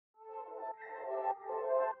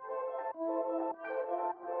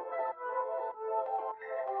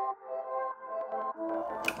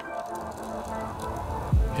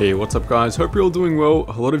Hey, what's up guys? Hope you're all doing well.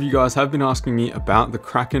 A lot of you guys have been asking me about the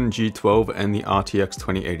Kraken G12 and the RTX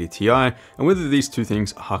 2080 Ti and whether these two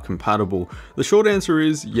things are compatible. The short answer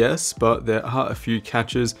is yes, but there are a few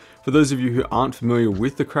catches. For those of you who aren't familiar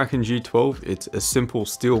with the Kraken G12, it's a simple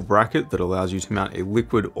steel bracket that allows you to mount a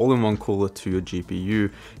liquid all-in-one cooler to your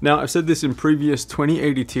GPU. Now, I've said this in previous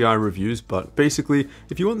 2080 Ti reviews, but basically,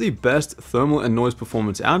 if you want the best thermal and noise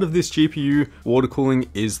performance out of this GPU, water cooling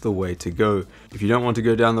is the way to go. If you don't want to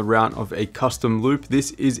go down the route of a custom loop,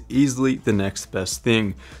 this is easily the next best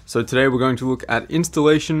thing. So today we're going to look at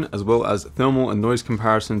installation as well as thermal and noise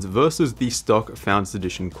comparisons versus the stock Founders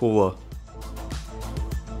Edition cooler.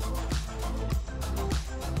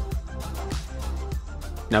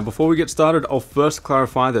 Now before we get started, I'll first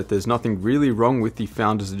clarify that there's nothing really wrong with the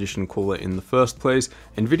Founders Edition cooler in the first place.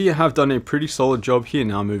 Nvidia have done a pretty solid job here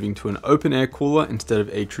now moving to an open air cooler instead of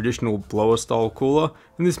a traditional blower style cooler,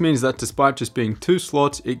 and this means that despite just being 2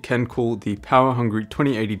 slots, it can cool the power hungry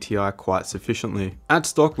 2080 Ti quite sufficiently. At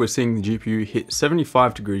stock, we're seeing the GPU hit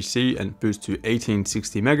 75 degrees C and boost to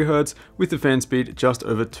 1860 MHz with the fan speed just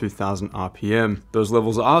over 2000 RPM. Those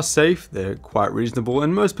levels are safe, they're quite reasonable,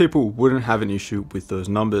 and most people wouldn't have an issue with those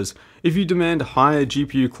numbers. If you demand higher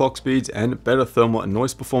GPU clock speeds and better thermal and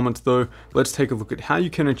noise performance though, let's take a look at how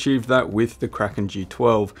you can achieve that with the Kraken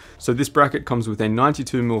G12. So this bracket comes with a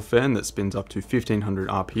 92mm fan that spins up to 1500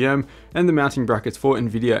 RPM and the mounting brackets for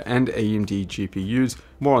Nvidia and AMD GPUs.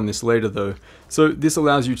 More on this later though. So this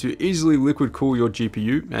allows you to easily liquid cool your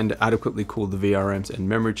GPU and adequately cool the VRMs and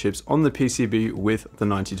memory chips on the PCB with the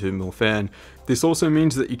 92mm fan. This also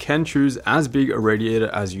means that you can choose as big a radiator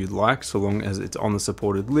as you'd like so long as it's on the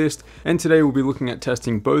supported list, and today we'll be looking at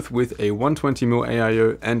testing both with a 120mm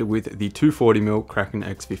AIO and with the 240mm Kraken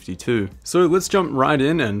X52. So let's jump right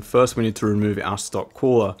in, and first we need to remove our stock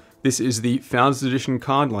cooler. This is the Founders Edition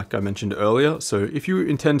card like I mentioned earlier, so if you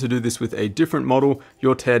intend to do this with a different model,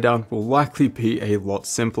 your teardown will likely be a lot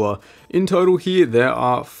simpler. In total here, there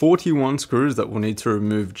are 41 screws that we'll need to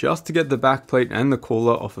remove just to get the backplate and the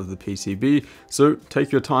cooler off of the PCB, so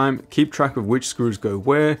take your time, keep track of which screws go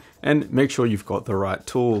where, and make sure you've got the right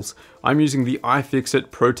tools. I'm using the iFixit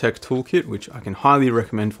ProTech toolkit, which I can highly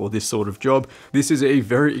recommend for this sort of job. This is a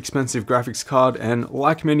very expensive graphics card, and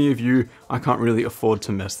like many of you, I can't really afford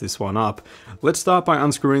to mess this one up. Let's start by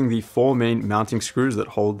unscrewing the 4 main mounting screws that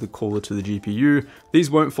hold the cooler to the GPU.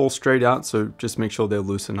 These won't fall straight out, so just make sure they're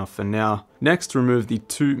loose enough for now. Next, remove the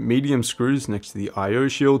 2 medium screws next to the I/O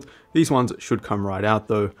shield. These ones should come right out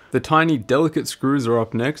though. The tiny delicate screws are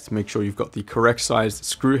up next. Make sure you've got the correct sized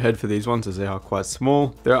screw head for these ones as they are quite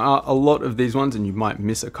small. There are a lot of these ones and you might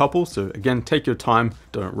miss a couple, so again, take your time,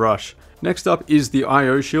 don't rush. Next up is the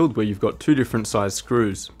I/O shield, where you've got 2 different size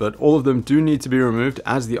screws, but all of them do need to be removed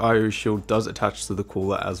as the I/O shield does attach to the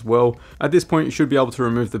cooler as well. At this point, you should be able to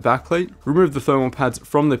remove the backplate, remove the thermal pads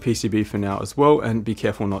from the PCB for now as well, and be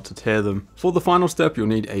careful not to tear them. For the final step, you'll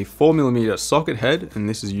need a 4mm socket head, and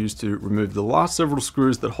this is used to remove the last several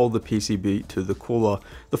screws that hold the PCB to the cooler.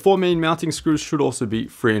 The 4 main mounting screws should also be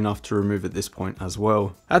free enough to remove at this point as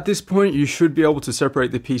well. At this point, you should be able to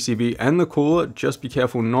separate the PCB and the cooler. Just be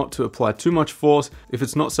careful not to apply too much force. If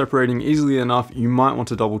it's not separating easily enough, you might want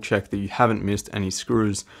to double check that you haven't missed any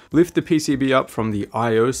screws. Lift the PCB up from the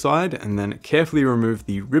I/O side and then carefully remove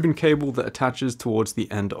the ribbon cable that attaches towards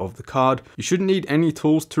the end of the card. You shouldn't need any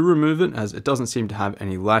tools to remove it as it doesn't seem to have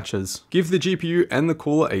any latches. Give the GPU and the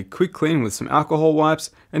cooler a quick clean with some alcohol wipes,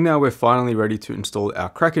 and now we're finally ready to install our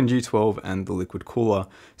Kraken G12 and the liquid cooler.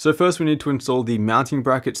 So first we need to install the mounting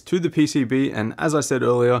brackets to the PCB, and as I said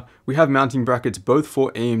earlier, we have mounting brackets both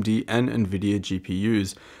for AMD and Nvidia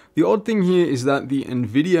GPUs. The odd thing here is that the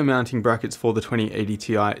Nvidia mounting brackets for the 2080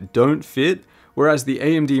 Ti don't fit, whereas the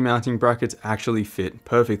AMD mounting brackets actually fit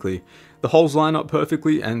perfectly. The holes line up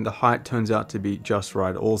perfectly and the height turns out to be just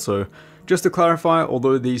right also. Just to clarify,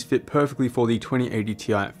 although these fit perfectly for the 2080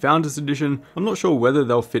 Ti Founders Edition, I'm not sure whether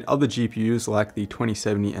they'll fit other GPUs like the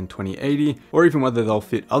 2070 and 2080, or even whether they'll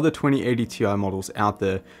fit other 2080 Ti models out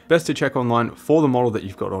there. Best to check online for the model that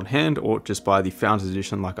you've got on hand, or just buy the Founders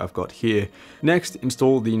Edition like I've got here. Next,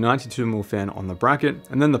 install the 92mm fan on the bracket,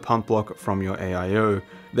 and then the pump block from your AIO.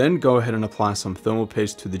 Then go ahead and apply some thermal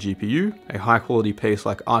paste to the GPU. A high quality paste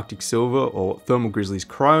like Arctic Silver or Thermal Grizzly's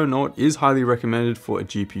Cryonaut is highly recommended for a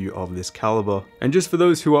GPU of this caliber. And just for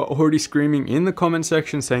those who are already screaming in the comment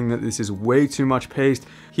section saying that this is way too much paste,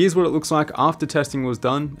 here's what it looks like after testing was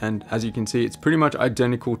done, and as you can see, it's pretty much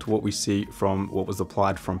identical to what we see from what was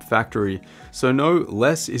applied from factory. So no,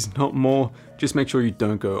 less is not more. just make sure you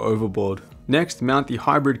don't go overboard. Next, mount the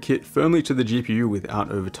hybrid kit firmly to the GPU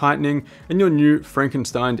without over tightening, and your new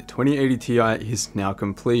Frankenstein 2080 Ti is now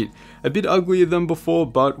complete. A bit uglier than before,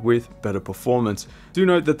 but with better performance. Do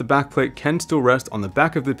note that the backplate can still rest on the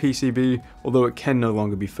back of the PCB, although it can no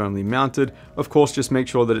longer be firmly mounted. Of course, just make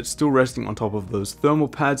sure that it's still resting on top of those thermal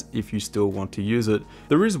pads if you still want to use it.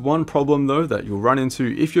 There is one problem though that you'll run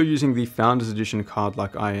into if you're using the Founders Edition card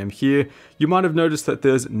like I am here. You might have noticed that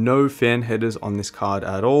there's no fan headers on this card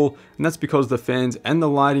at all, and that's because the fans and the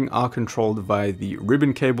lighting are controlled via the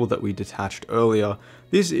ribbon cable that we detached earlier.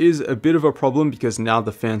 This is a bit of a problem because now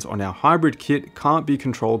the fans on our hybrid kit can't be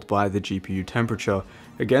controlled by the GPU temperature.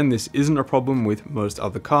 Again, this isn't a problem with most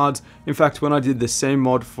other cards. In fact, when I did the same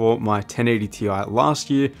mod for my 1080 Ti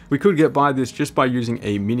last year, we could get by this just by using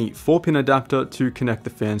a mini 4-pin adapter to connect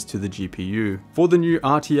the fans to the GPU. For the new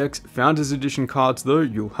RTX Founders Edition cards though,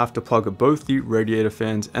 you'll have to plug both the radiator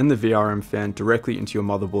fans and the VRM fan directly into your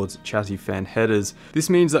motherboard's chassis fan headers. This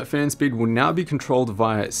means that fan speed will now be controlled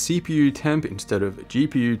via CPU temp instead of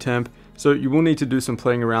GPU temp, so you will need to do some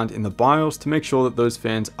playing around in the BIOS to make sure that those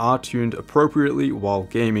fans are tuned appropriately while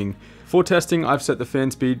gaming. For testing, I've set the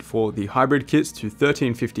fan speed for the hybrid kits to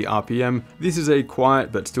 1350 RPM. This is a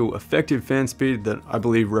quiet but still effective fan speed that I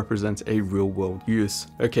believe represents a real world use.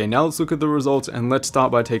 Okay, now let's look at the results, and let's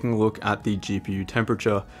start by taking a look at the GPU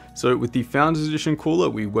temperature. So with the Founders Edition cooler,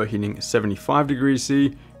 we were hitting 75 degrees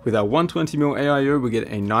C. With our 120mm AIO, we get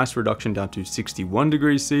a nice reduction down to 61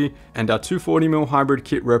 degrees C, and our 240mm hybrid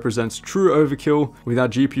kit represents true overkill, with our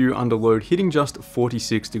GPU under load hitting just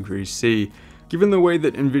 46 degrees C. Given the way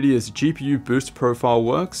that Nvidia's GPU boost profile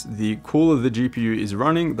works, the cooler the GPU is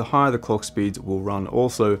running, the higher the clock speeds will run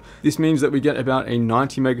also. This means that we get about a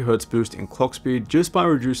 90 MHz boost in clock speed just by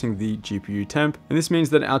reducing the GPU temp, and this means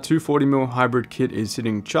that our 240mm hybrid kit is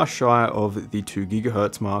sitting just shy of the 2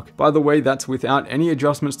 GHz mark. By the way, that's without any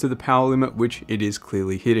adjustments to the power limit, which it is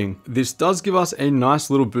clearly hitting. This does give us a nice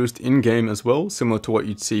little boost in game as well, similar to what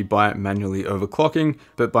you'd see by manually overclocking,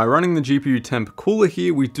 but by running the GPU temp cooler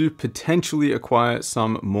here, we do potentially acquire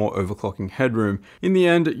some more overclocking headroom. In the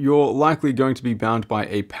end, you're likely going to be bound by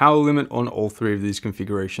a power limit on all three of these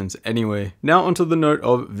configurations anyway. Now onto the note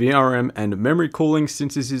of VRM and memory cooling,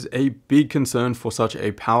 since this is a big concern for such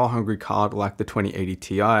a power hungry card like the 2080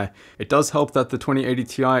 Ti. It does help that the 2080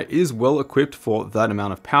 Ti is well equipped for that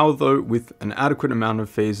amount of power though, with an adequate amount of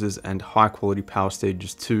phases and high quality power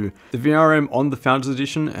stages too. The VRM on the Founders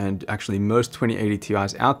Edition, and actually most 2080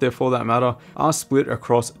 Ti's out there for that matter, are split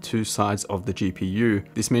across two sides of the GPU.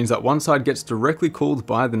 This means that one side gets directly cooled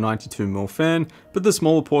by the 92mm fan, but the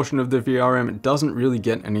smaller portion of the VRM doesn't really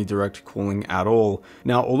get any direct cooling at all.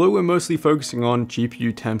 Now, although we're mostly focusing on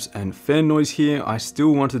GPU temps and fan noise here, I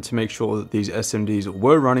still wanted to make sure that these SMDs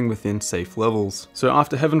were running within safe levels. So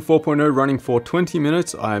after Heaven 4.0 running for 20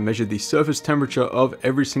 minutes, I measured the surface temperature of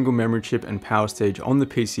every single memory chip and power stage on the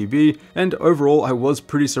PCB, and overall I was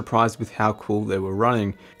pretty surprised with how cool they were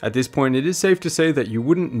running. At this point, it is safe to say that you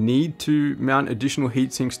wouldn't need to mount additional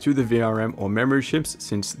heat sinks to the VRM or memory chips,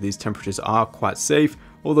 since these temperatures are quite safe,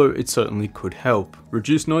 although it certainly could help.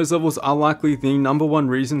 Reduced noise levels are likely the #1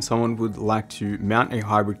 reason someone would like to mount a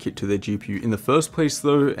hybrid kit to their GPU in the first place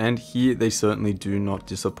though, and here they certainly do not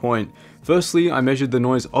disappoint. Firstly, I measured the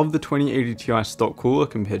noise of the 2080 Ti stock cooler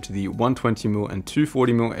compared to the 120mm and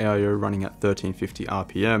 240mm AIO running at 1350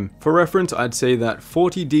 RPM. For reference, I'd say that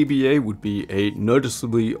 40 dBA would be a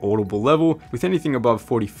noticeably audible level, with anything above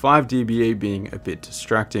 45 dBA being a bit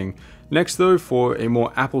distracting. Next though, for a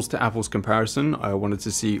more apples to apples comparison, I wanted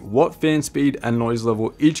to see what fan speed and noise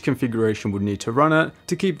level each configuration would need to run at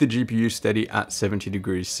to keep the GPU steady at 70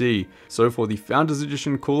 degrees C. So for the Founders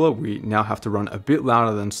Edition cooler, we now have to run a bit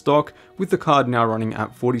louder than stock, with the card now running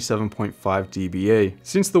at 47.5 dBA.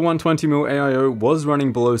 Since the 120mm AIO was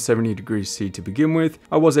running below 70 degrees C to begin with,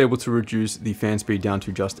 I was able to reduce the fan speed down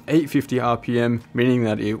to just 850 RPM, meaning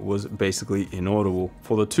that it was basically inaudible.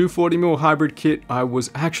 For the 240mm hybrid kit, I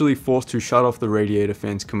was actually forced to shut off the radiator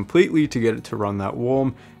fans completely to get it to run that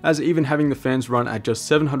warm, as even having the fans run at just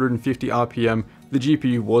 750 RPM, the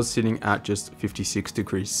GPU was sitting at just 56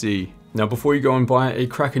 degrees C. Now before you go and buy a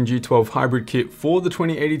Kraken G12 hybrid kit for the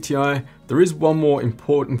 2080 Ti, there is one more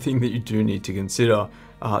important thing that you do need to consider.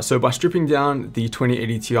 So by stripping down the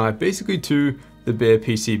 2080 Ti basically to the bare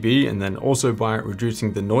PCB, and then also by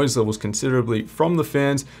reducing the noise levels considerably from the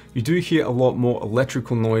fans, you do hear a lot more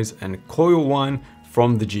electrical noise and coil whine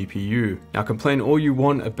from the GPU. Now complain all you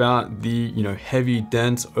want about the heavy,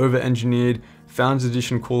 dense, over-engineered Founders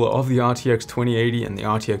Edition cooler of the RTX 2080 and the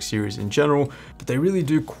RTX series in general, but they really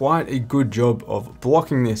do quite a good job of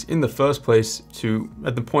blocking this in the first place, to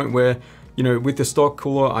at the point where You know, with the stock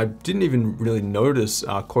cooler, I didn't even really notice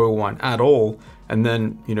coil whine at all. And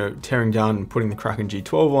then, you know, tearing down and putting the Kraken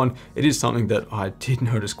G12 on, it is something that I did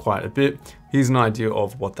notice quite a bit. Here's an idea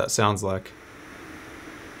of what that sounds like.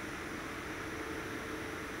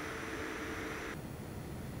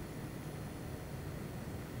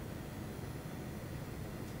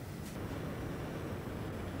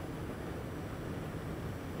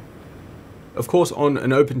 Of course, on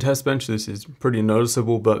an open test bench, this is pretty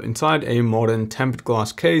noticeable, but inside a modern tempered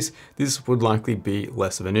glass case, this would likely be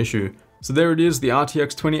less of an issue. So there it is, the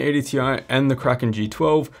RTX 2080 Ti and the Kraken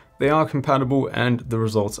G12. They are compatible and the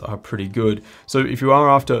results are pretty good. So if you are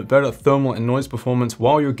after better thermal and noise performance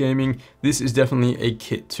while you're gaming, this is definitely a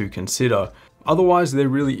kit to consider. Otherwise, there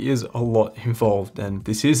really is a lot involved, and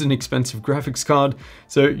this is an expensive graphics card,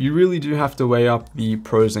 so you really do have to weigh up the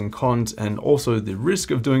pros and cons and also the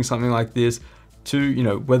risk of doing something like this to, you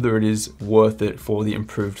know, whether it is worth it for the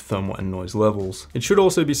improved thermal and noise levels. It should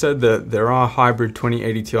also be said that there are hybrid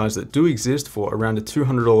 2080 Ti's that do exist for around a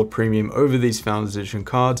 $200 premium over these Founders Edition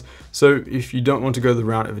cards, so if you don't want to go the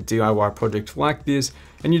route of a DIY project like this,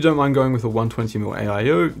 and you don't mind going with a 120mm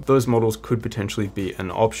AIO, those models could potentially be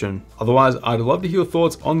an option. Otherwise, I'd love to hear your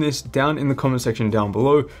thoughts on this down in the comment section down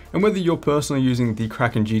below, and whether you're personally using the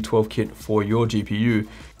Kraken G12 kit for your GPU.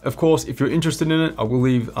 Of course, if you're interested in it, I will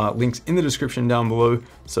leave links in the description down below,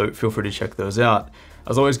 so feel free to check those out.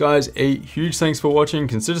 As always guys, a huge thanks for watching,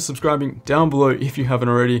 consider subscribing down below if you haven't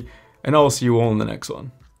already, and I'll see you all in the next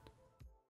one.